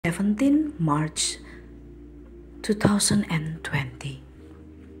17 March 2020.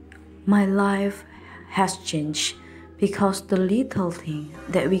 My life has changed because the little thing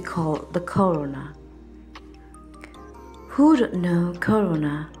that we call the corona. Who don't know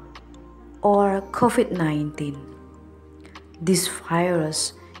corona or COVID-19? This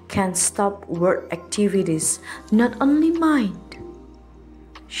virus can stop work activities, not only mind.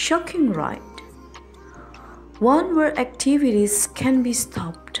 Shocking, right? One work activities can be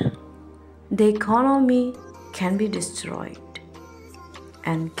stopped, the economy can be destroyed,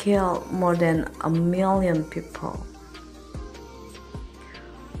 and kill more than 1 million people.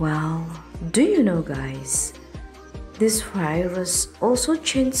 Well, do you know, guys, this virus also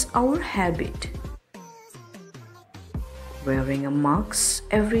changed our habit. Wearing a mask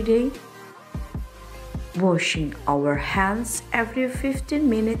every day, washing our hands every 15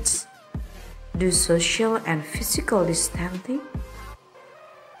 minutes, do social and physical distancing,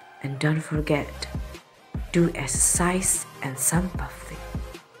 and don't forget, do exercise and sympathy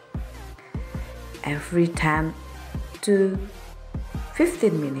every 10 to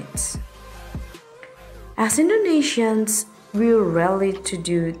 15 minutes. As Indonesians, we rally to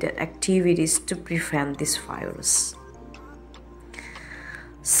do the activities to prevent this virus.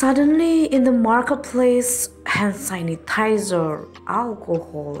 Suddenly, in the marketplace, hand sanitizer,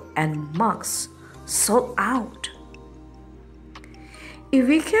 alcohol, and masks sold out. If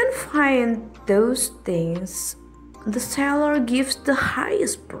we can find those things, the seller gives the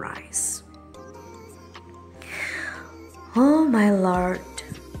highest price. Oh my Lord,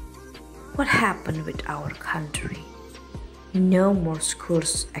 what happened with our country? No more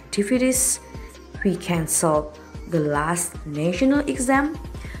schools activities. We canceled the last national exam.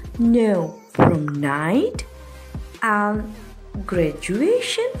 No prom night and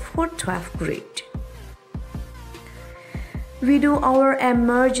graduation for 12th grade. We do our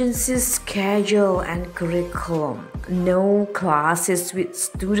emergency schedule and curriculum. No classes with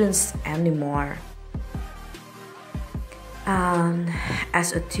students anymore. And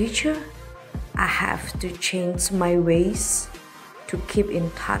as a teacher, I have to change my ways to keep in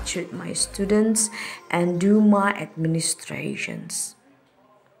touch with my students and do my administrations.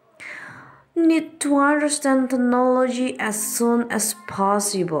 Need to understand technology as soon as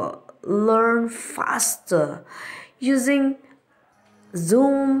possible. Learn faster using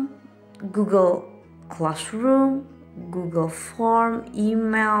Zoom, Google Classroom, Google Form,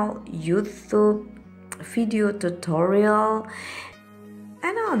 email, YouTube, video tutorial,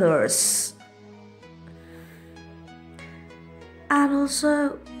 and others. And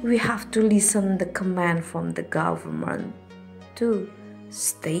also, we have to listen the command from the government to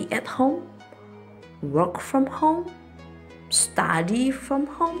stay at home, work from home, study from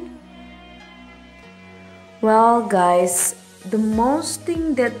home. Well, guys, the most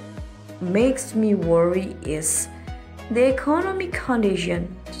thing that makes me worry is the economic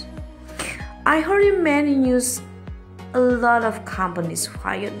conditions. I heard in many news a lot of companies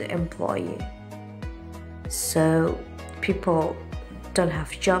fired the employee. So people don't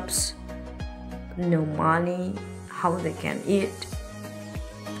have jobs, no money, how they can eat,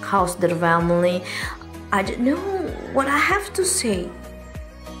 how's their family. I don't know what I have to say.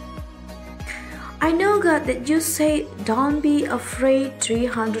 I know, God, that you say don't be afraid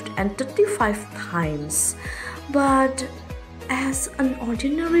 335 times, but as an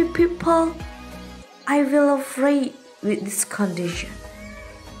ordinary people, I feel afraid with this condition.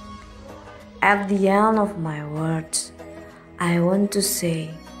 At the end of my words, I want to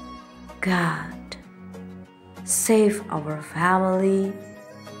say, God, save our family,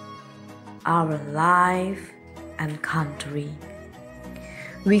 our life, and country.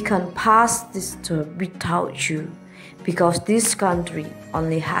 We can pass this term without you because this country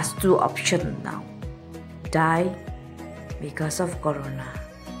only has 2 options now: die because of corona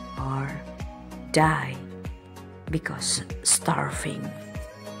or die because starving.